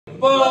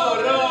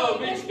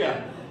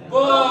Borovička!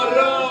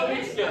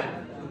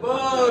 Borovička!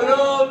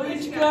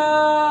 Borovička!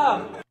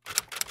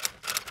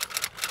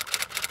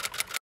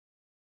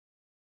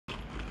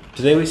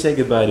 Today we say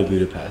goodbye to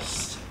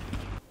Budapest.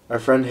 Our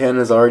friend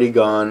Hannah's already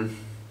gone,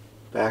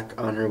 back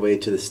on her way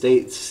to the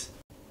States.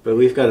 But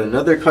we've got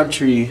another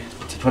country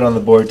to put on the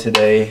board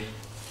today,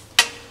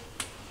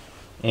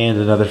 and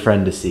another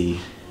friend to see.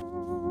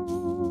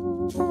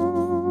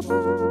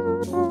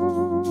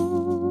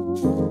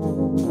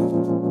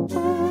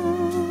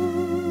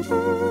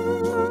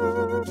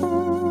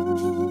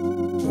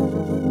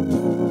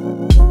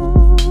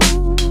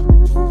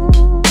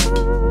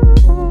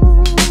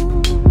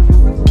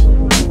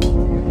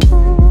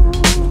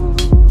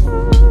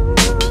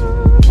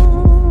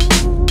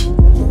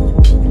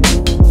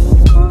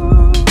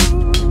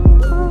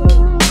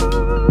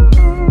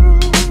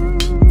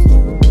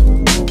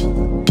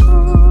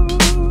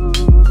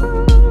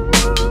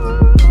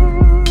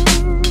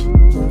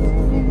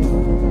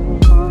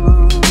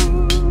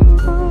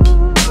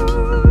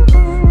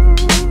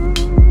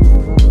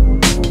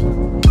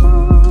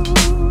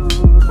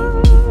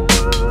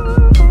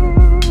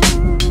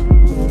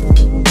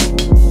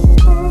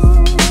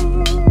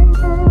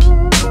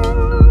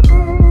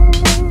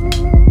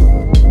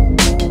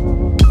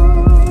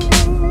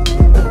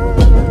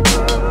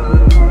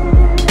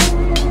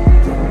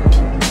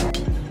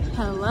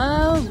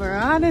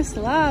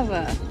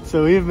 Bratislava.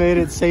 So we've made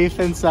it safe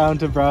and sound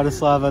to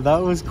Bratislava. That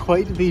was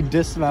quite the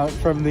dismount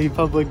from the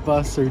public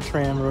bus or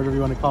tram or whatever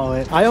you want to call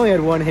it. I only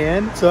had one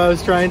hand, so I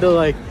was trying to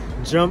like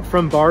jump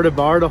from bar to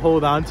bar to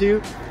hold on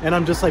to, and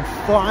I'm just like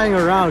flying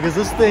around because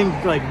this thing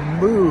like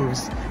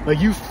moves. Like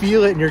you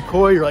feel it in your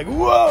core, you're like,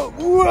 whoa,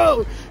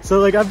 whoa. So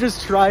like I'm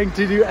just trying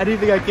to do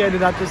anything I can to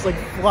not just like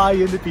fly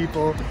into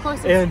people. Of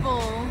course it's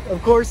full.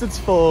 Of course it's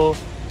full.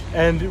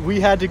 And we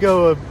had to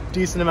go a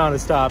decent amount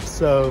of stops,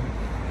 so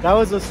that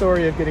was the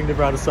story of getting to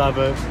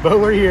Bratislava. But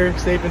we're here,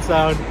 safe and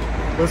sound.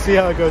 We'll see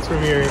how it goes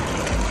from here.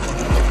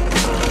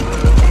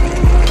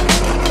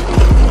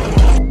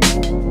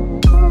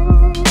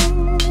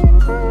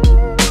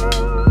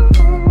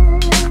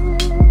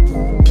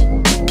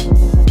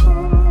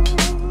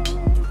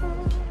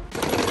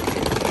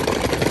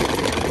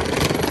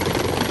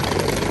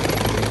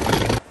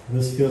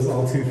 This feels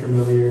all too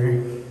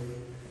familiar.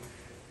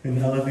 An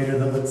elevator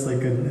that looks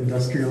like an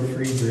industrial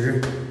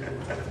freezer.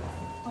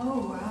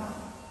 Oh, wow.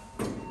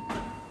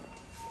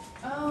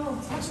 Oh,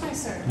 it's much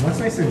nicer. Much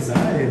nicer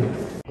inside.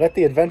 Let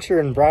the adventure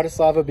in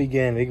Bratislava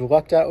begin. We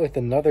lucked out with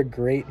another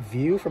great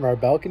view from our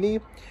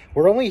balcony.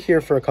 We're only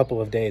here for a couple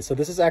of days, so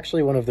this is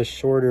actually one of the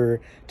shorter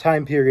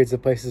time periods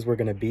of places we're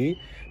going to be.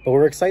 But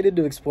we're excited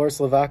to explore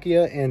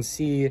Slovakia and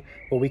see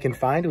what we can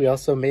find. We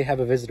also may have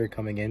a visitor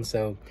coming in,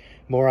 so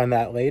more on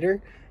that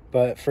later.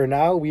 But for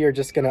now, we are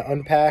just going to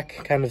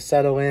unpack, kind of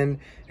settle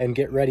in, and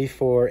get ready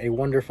for a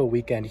wonderful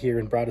weekend here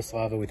in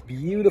Bratislava with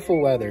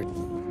beautiful weather.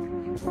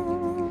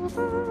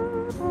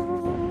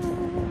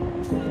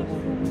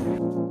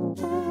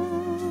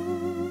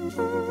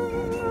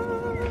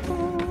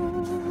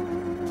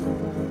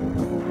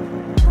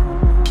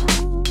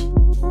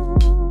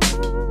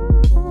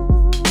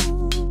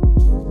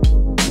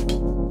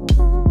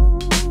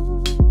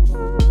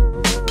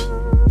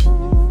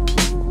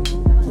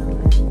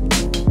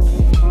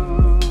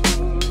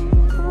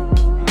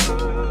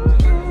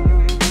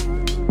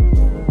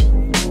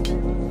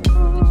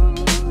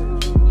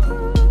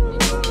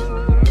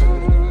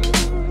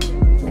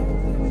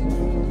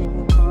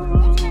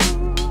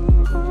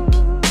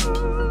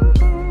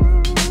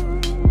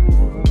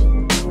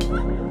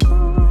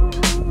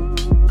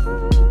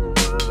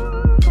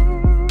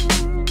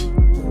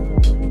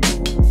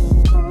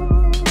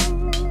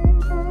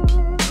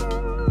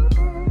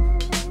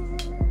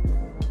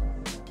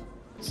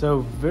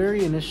 So,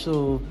 very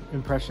initial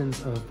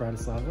impressions of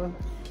Bratislava.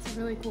 It's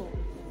really cool.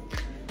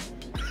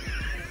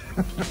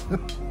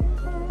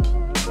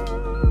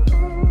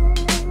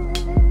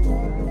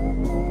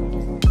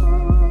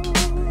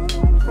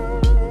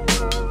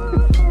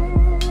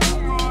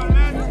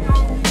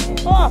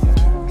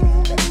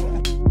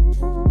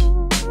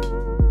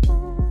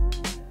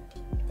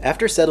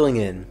 After settling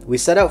in, we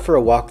set out for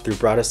a walk through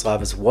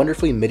Bratislava's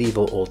wonderfully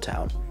medieval old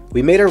town.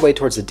 We made our way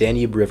towards the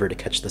Danube River to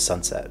catch the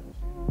sunset.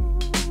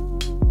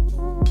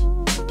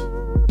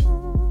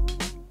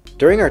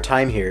 During our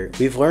time here,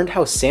 we've learned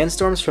how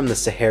sandstorms from the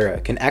Sahara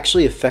can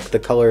actually affect the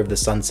color of the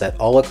sunset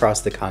all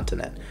across the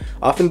continent,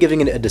 often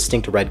giving it a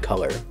distinct red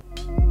color.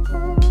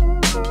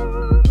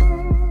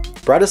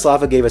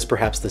 Bratislava gave us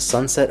perhaps the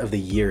sunset of the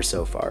year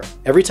so far.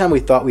 Every time we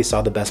thought we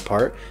saw the best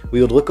part,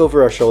 we would look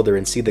over our shoulder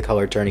and see the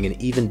color turning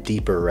an even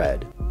deeper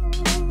red.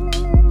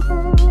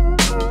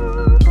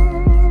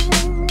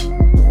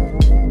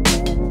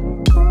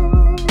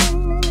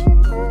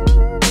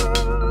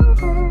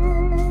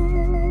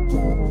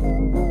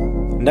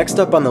 Next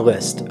up on the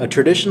list, a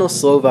traditional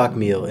Slovak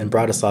meal in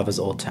Bratislava's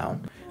Old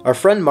Town. Our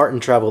friend Martin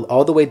traveled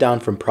all the way down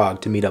from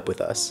Prague to meet up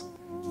with us.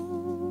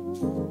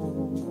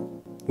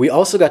 We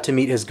also got to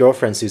meet his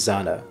girlfriend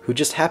Susanna, who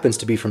just happens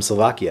to be from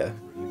Slovakia.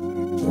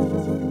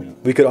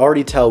 We could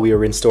already tell we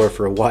were in store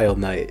for a wild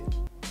night.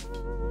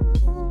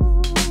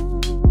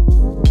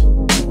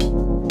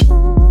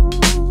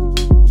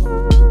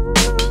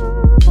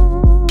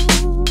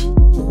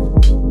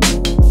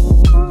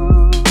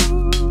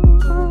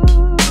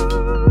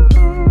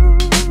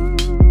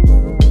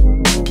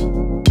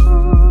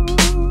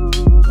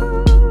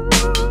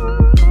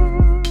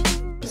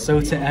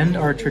 So to end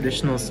our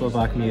traditional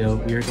Slovak meal,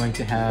 we are going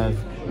to have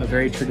a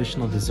very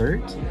traditional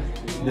dessert.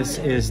 This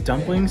is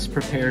dumplings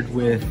prepared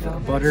with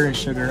butter and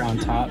sugar on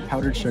top,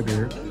 powdered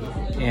sugar,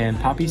 and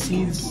poppy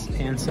seeds,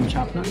 and some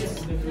chopped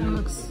nuts. It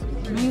looks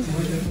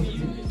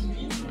amazing.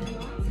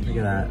 Look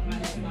at that.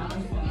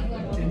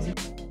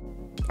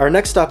 Our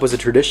next stop was a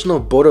traditional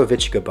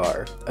Borovička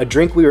Bar, a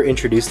drink we were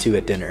introduced to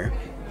at dinner.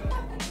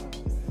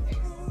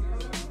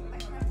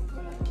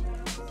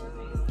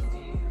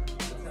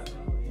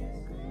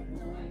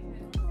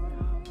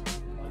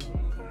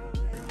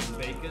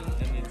 Bacon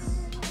and it's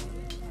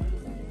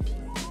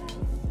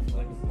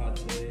like a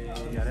pate.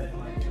 You got it?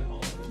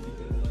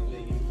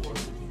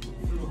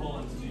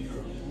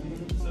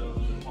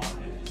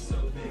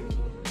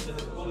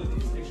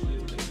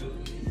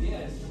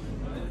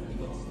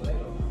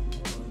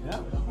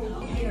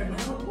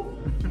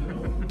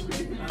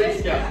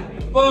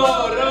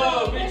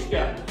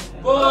 Borovička!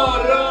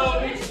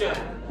 Borovička!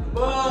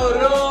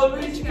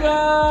 Borovička!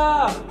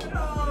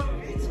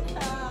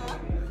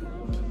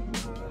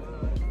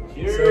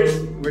 So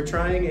we're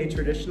trying a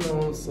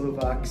traditional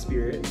Slovak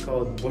spirit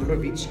called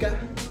Borovička.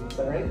 Is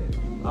that right?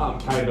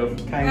 Kind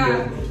of. Kind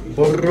of.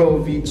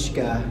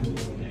 Borovička.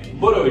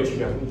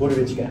 Borovička.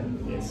 Borovička.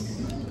 Yes.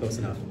 Close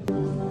enough.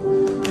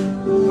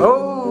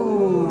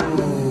 Oh!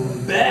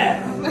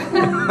 Bad!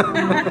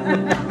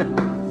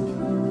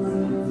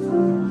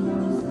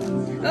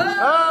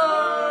 Oh.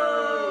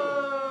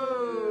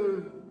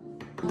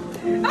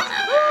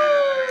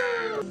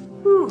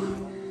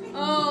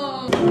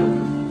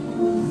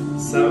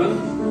 7?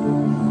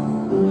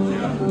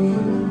 Yeah.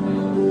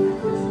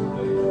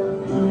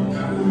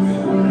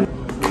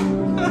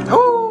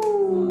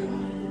 Oh!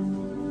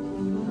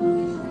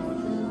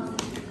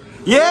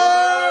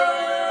 Yeah!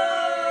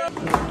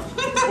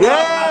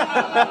 Yeah!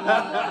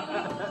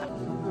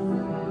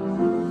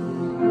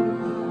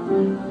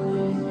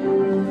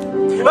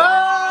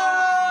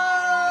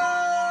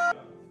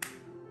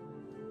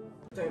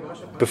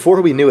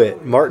 Before we knew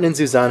it, Martin and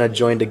Zuzana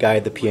joined a guy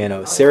at the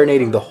piano,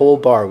 serenading the whole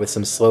bar with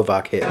some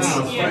Slovak hits.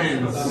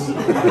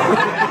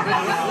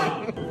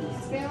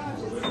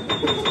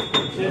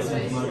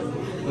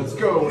 Let's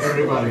go,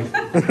 everybody.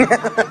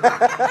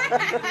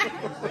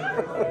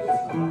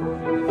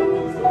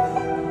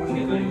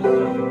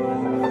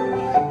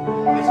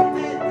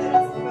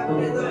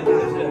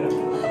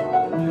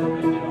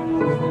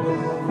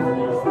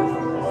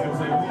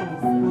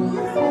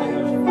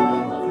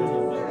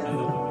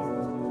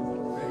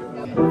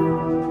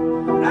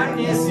 Ak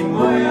nie si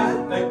moja,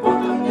 tak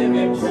potom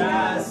neviem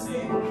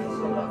časy.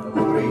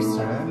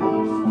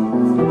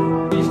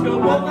 Myškou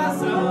pod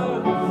pasou,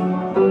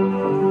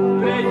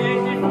 prejde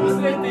ti v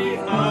ústretí,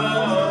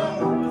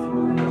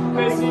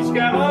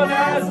 pesnička o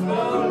nás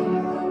bol,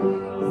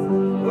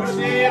 už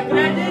nie je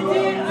pre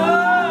deti,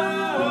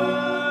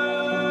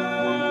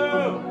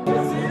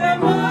 si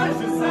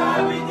nemôžu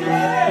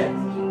závidieť,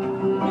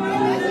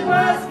 môže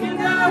lásky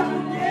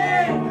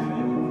náhodnieť,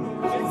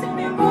 všetci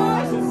mi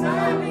môžu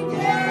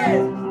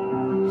závidieť,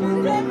 že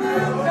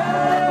nemám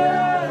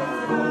rád,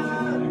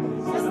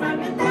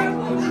 zostaňme tak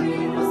po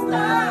chvíľu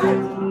stáť,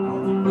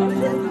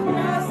 protože to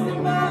krásne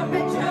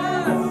máme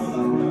čas,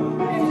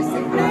 že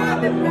si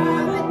práve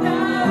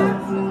tak,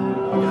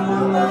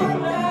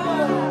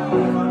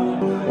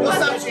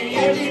 postačí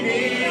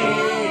jediný,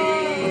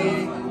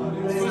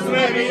 čo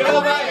sme my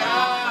obaja,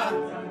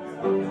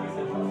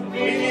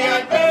 iný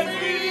jak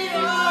Berlín,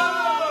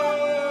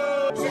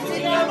 všetci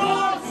nám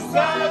môžu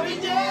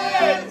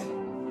závidieť,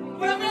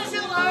 pretože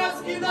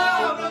lásky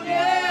dávno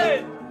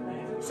nie,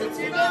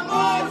 všetci nám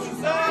môžu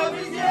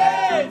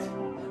závidieť,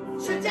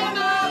 že ťa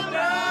mám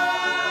rád.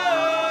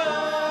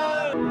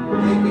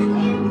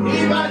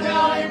 Iba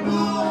ďalej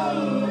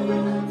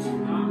buď,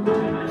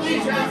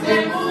 nič viac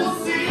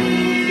nemusíš,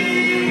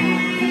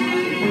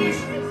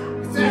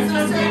 chcem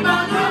sa s teba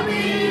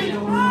nabiť,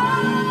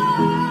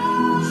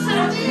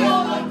 všetci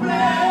hovor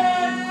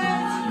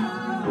preč.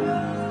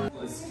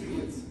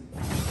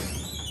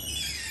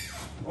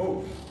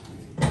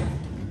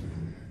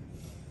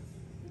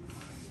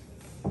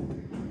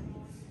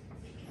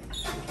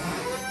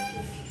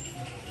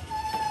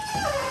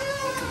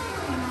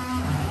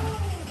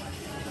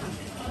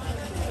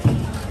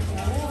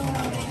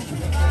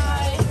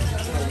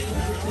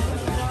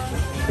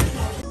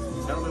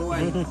 Tell me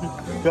when.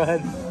 Go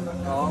ahead.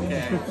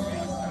 Okay.